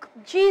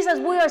 Jesus,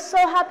 we are so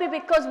happy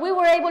because we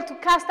were able to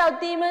cast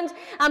out demons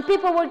and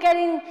people were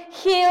getting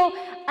healed.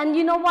 And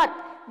you know what?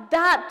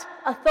 That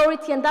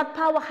authority and that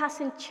power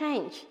hasn't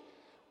changed.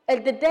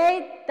 The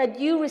day that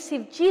you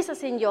receive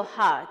Jesus in your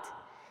heart,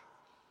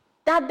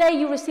 that day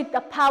you receive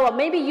the power.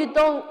 Maybe you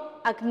don't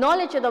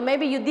acknowledge it, or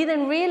maybe you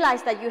didn't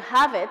realize that you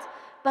have it,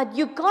 but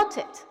you got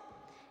it.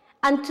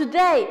 And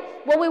today,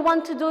 what we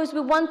want to do is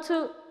we want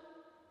to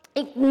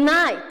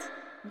ignite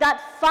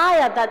that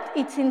fire that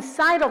it's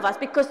inside of us,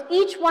 because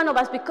each one of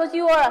us, because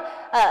you are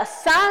a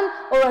son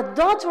or a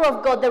daughter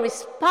of God, there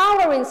is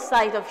power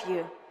inside of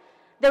you.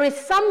 There is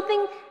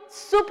something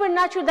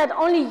supernatural that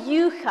only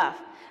you have.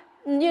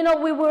 You know,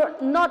 we were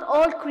not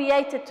all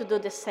created to do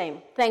the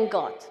same, thank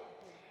God.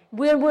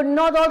 We were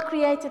not all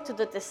created to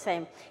do the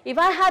same. If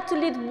I had to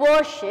lead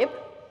worship,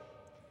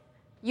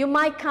 you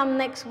might come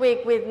next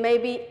week with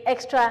maybe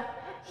extra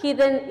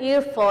hidden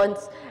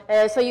earphones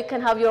so you can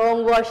have your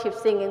own worship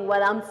singing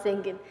while I'm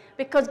singing.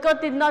 Because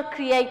God did not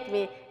create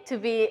me to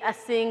be a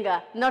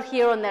singer, not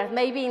here on earth,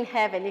 maybe in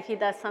heaven if he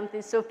does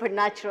something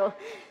supernatural.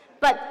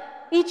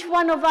 But each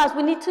one of us,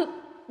 we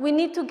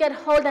need to get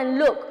hold and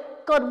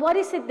look, God, what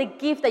is it, the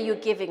gift that you're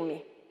giving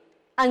me?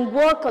 And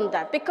work on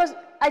that. Because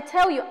I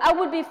tell you, I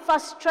would be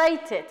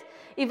frustrated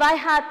if I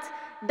had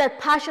that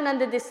passion and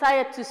the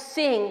desire to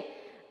sing,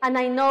 and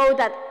I know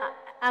that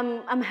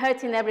I'm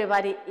hurting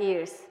everybody's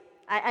ears.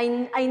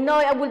 I know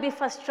I will be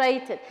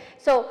frustrated.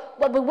 So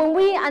but when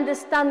we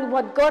understand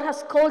what God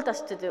has called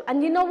us to do,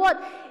 and you know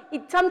what?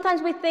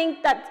 Sometimes we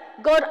think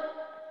that God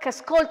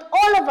has called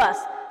all of us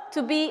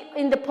to be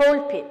in the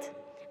pulpit.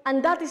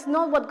 And that is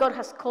not what God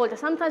has called us.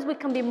 Sometimes we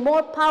can be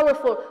more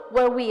powerful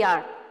where we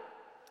are.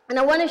 And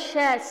I want to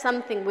share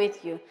something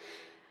with you.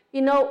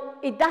 You know,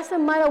 it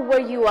doesn't matter where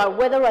you are,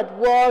 whether at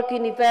work,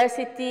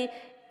 university,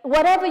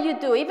 whatever you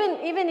do, even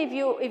if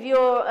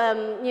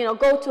you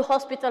go to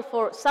hospital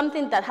for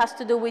something that has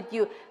to do with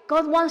you,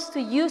 God wants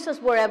to use us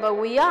wherever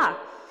we are.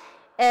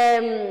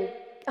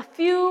 A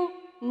few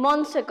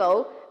months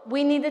ago,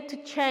 we needed to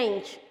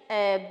change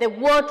the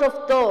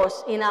wardrobe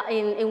doors in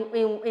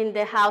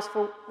the house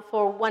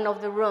for one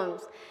of the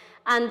rooms.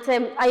 And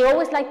I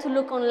always like to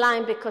look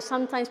online because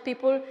sometimes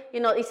people,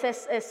 it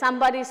says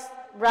somebody's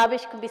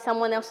rubbish could be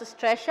someone else's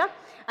treasure.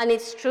 And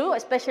it's true,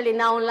 especially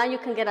now online, you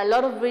can get a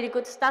lot of really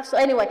good stuff. So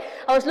anyway,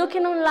 I was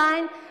looking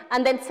online,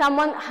 and then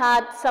someone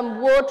had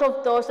some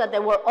wardrobe doors that they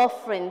were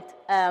offering.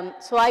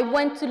 So I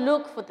went to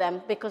look for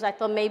them because I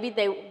thought maybe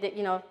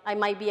I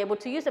might be able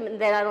to use them, and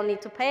then I don't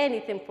need to pay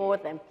anything for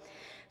them.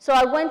 So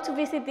I went to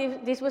visit,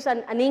 this was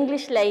an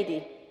English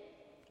lady.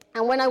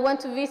 And when I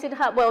went to visit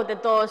her, well, the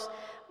doors,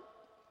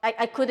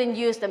 I couldn't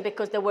use them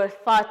because they were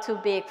far too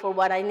big for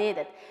what I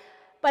needed.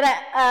 But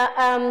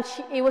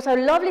it was a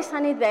lovely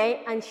sunny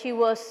day, and she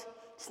was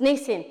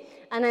sneezing.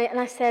 And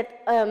I said,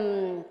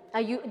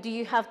 do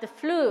you have the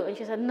flu? And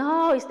she said,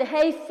 no, it's the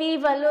hay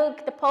fever.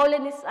 Look, the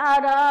pollen is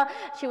out.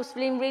 She was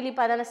feeling really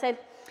bad. And I said,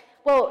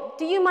 well,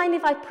 do you mind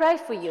if I pray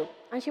for you?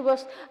 And she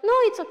was, no,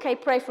 it's okay,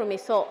 pray for me.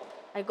 So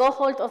I got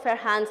hold of her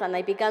hands, and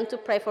I began to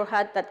pray for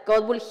her that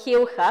God will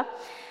heal her.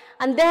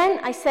 And then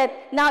I said,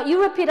 now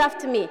you repeat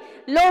after me,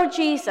 Lord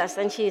Jesus.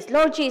 And she is,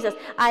 Lord Jesus,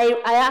 I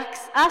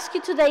ask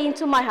you today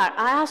into my heart.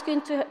 I ask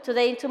you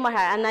today into my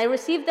heart. And I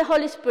received the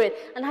Holy Spirit,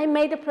 and I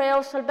made a prayer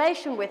of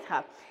salvation with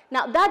her.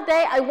 Now that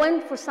day I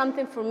went for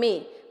something for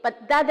me,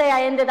 but that day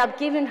I ended up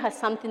giving her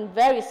something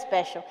very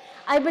special.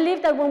 I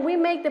believe that when we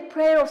make the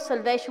prayer of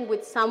salvation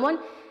with someone,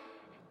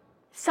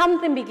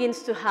 something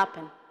begins to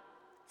happen.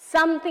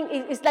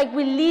 It's like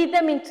we lead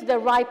them into the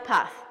right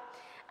path.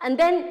 And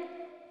then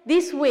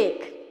this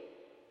week,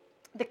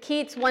 the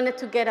kids wanted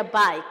to get a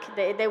bike.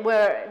 They're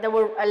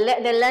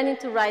learning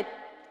to ride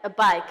a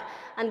bike.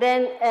 And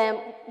then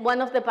one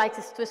of the bikes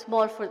is too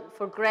small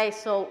for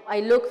Grace, so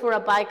I looked for a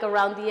bike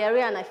around the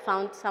area, and I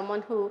found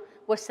someone who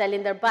was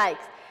selling their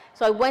bikes.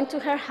 So I went to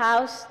her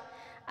house,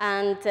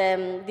 and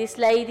this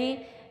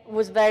lady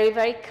was very,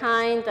 very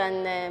kind,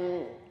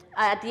 and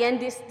at the end,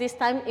 this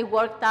time it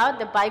worked out.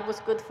 The bike was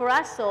good for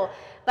us.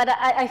 But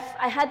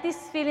I had this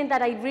feeling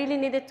that I really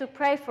needed to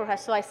pray for her.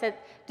 So I said,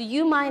 do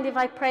you mind if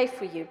I pray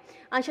for you?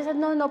 And she said,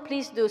 no,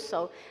 please do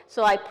so.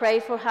 So I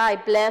prayed for her, I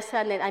blessed her,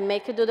 and then I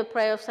make her do the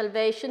prayer of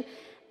salvation.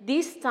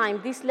 This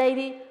time, this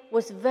lady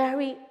was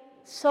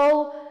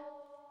so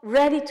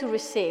ready to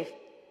receive.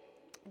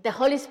 the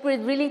Holy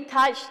Spirit really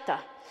touched her.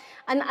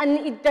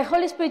 The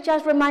Holy Spirit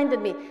just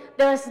reminded me,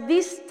 there's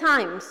these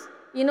times,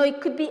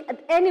 it could be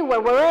at anywhere,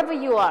 wherever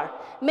you are.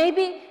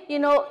 Maybe,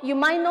 you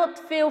might not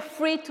feel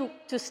free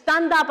to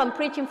stand up and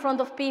preach in front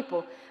of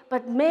people,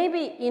 but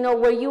maybe,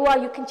 where you are,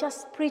 you can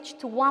just preach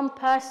to one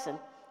person.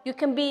 You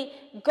can be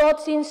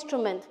God's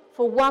instrument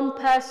for one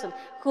person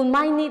who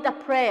might need a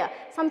prayer.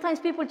 Sometimes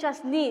people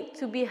just need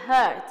to be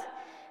heard.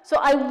 So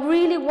I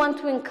really want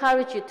to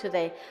encourage you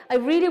today. I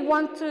really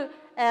want to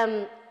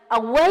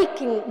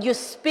awaken your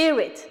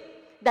spirit,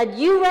 that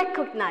you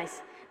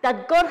recognize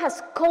that God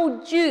has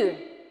called you.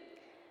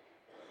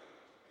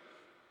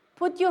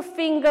 Put your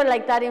finger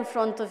like that in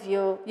front of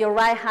you, your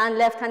right hand,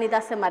 left hand, it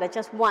doesn't matter,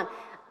 just one.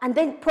 And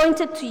then point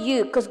it to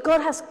you, because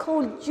God has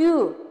called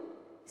you.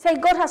 Say,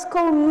 God has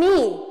called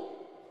me.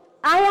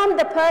 I am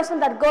the person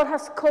that God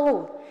has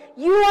called.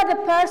 You are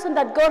the person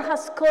that God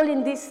has called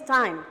in this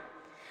time.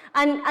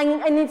 And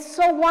it's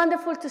so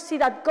wonderful to see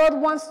that God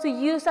wants to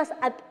use us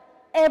at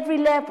every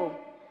level.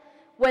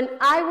 When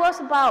I was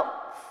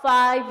about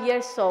 5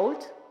 years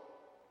old,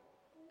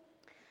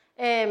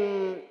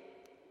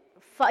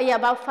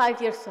 about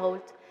 5 years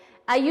old,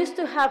 I used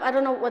to have, I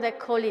don't know what they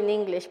call in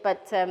English,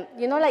 but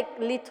like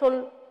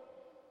little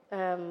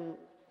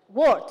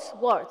warts.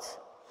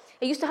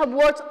 I used to have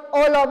warts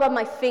all over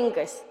my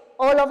fingers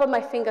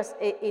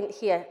in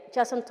here,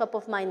 just on top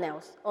of my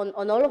nails, on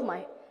all of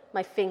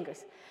my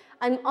fingers.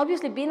 And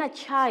obviously, being a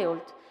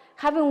child,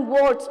 having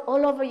warts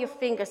all over your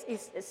fingers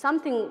is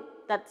something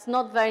that's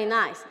not very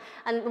nice.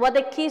 And what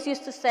the kids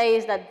used to say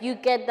is that you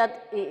get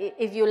that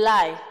if you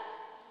lie,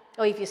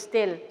 or if you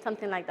steal,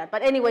 something like that.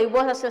 But anyway, it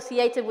was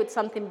associated with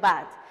something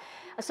bad.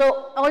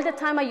 So all the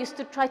time I used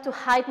to try to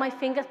hide my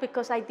fingers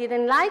because I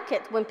didn't like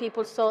it when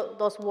people saw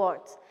those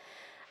warts.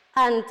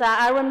 And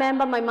I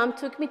remember my mom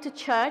took me to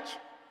church,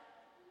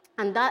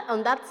 and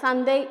on that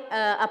Sunday,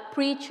 a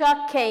preacher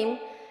came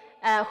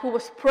who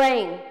was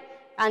praying.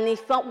 And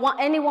if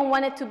anyone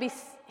wanted to be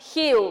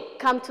healed,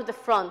 come to the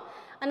front.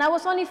 And I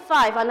was only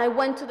 5, and I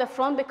went to the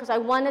front because I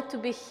wanted to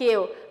be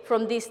healed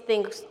from these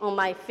things on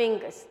my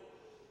fingers.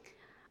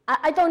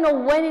 I don't know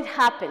when it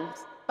happened,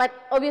 but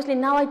obviously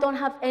now I don't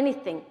have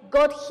anything.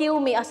 God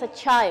healed me as a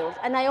child,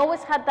 and I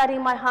always had that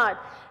in my heart,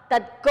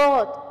 that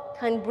God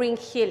can bring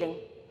healing.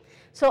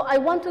 So I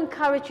want to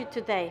encourage you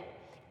today.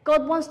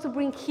 God wants to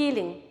bring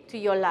healing to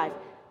your life.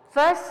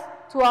 First,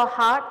 to our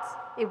hearts,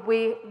 if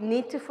we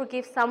need to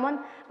forgive someone,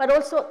 but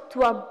also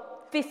to our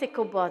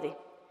physical body.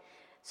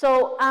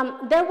 So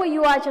there where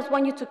you are, I just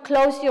want you to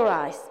close your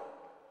eyes.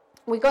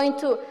 We're going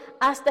to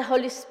ask the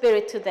Holy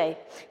Spirit today.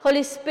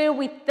 Holy Spirit,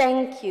 we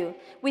thank you.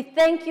 We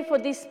thank you for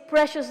this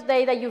precious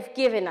day that you've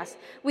given us.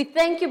 We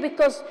thank you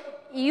because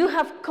you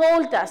have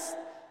called us.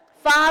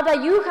 Father,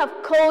 you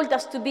have called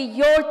us to be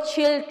your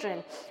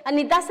children. And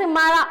it doesn't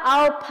matter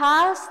our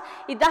past.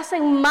 It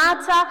doesn't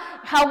matter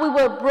how we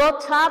were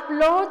brought up,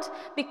 Lord,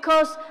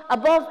 because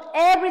above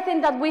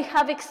everything that we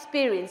have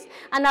experienced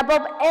and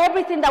above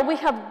everything that we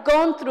have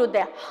gone through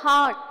the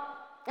hard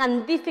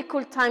and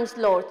difficult times,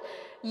 Lord,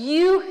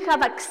 you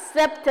have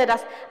accepted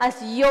us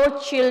as your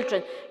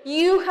children.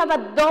 You have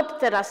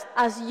adopted us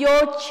as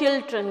your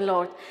children,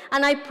 Lord.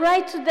 And I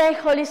pray today,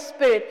 Holy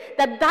Spirit,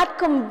 that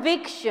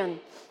conviction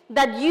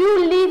that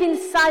you live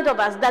inside of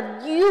us,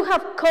 that you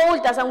have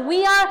called us, and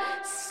we are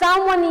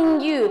someone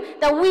in you,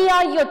 that we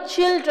are your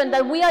children,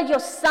 that we are your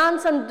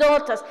sons and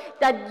daughters,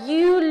 that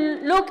you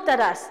looked at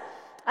us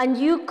and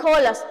you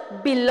call us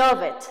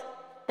beloved,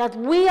 that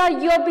we are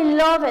your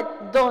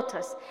beloved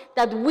daughters,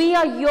 that we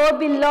are your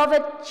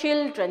beloved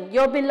children,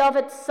 your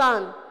beloved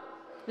son.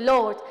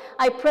 Lord,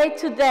 I pray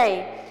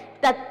today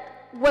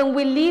that when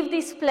we leave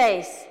this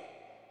place,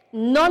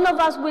 none of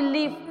us will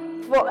leave,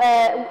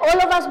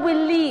 all of us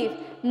will leave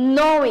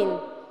knowing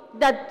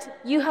that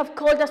you have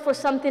called us for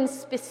something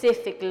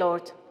specific,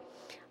 Lord.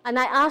 And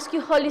I ask you,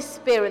 Holy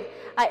Spirit,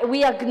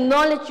 we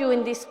acknowledge you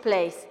in this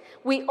place.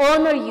 We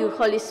honor you,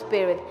 Holy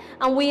Spirit.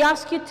 And we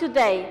ask you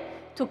today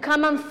to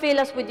come and fill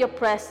us with your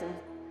presence.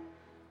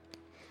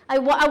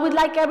 I would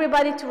like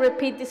everybody to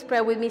repeat this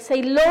prayer with me.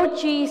 Say, Lord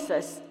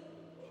Jesus,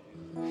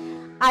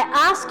 I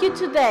ask you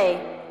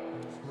today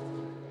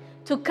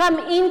to come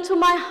into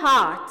my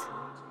heart.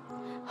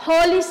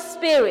 Holy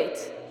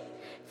Spirit,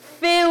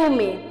 fill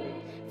me.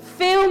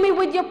 Fill me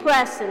with your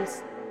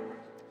presence.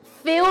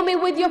 Fill me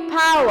with your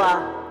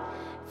power.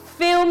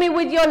 Fill me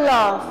with your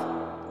love.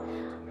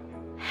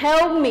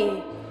 Help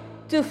me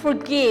to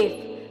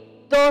forgive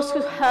those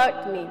who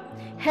hurt me.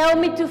 Help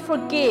me to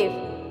forgive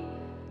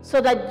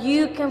so that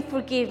you can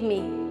forgive me.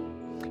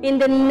 In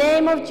the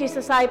name of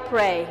Jesus, I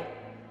pray.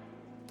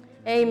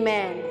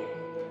 Amen.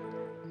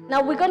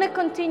 Now we're going to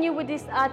continue with this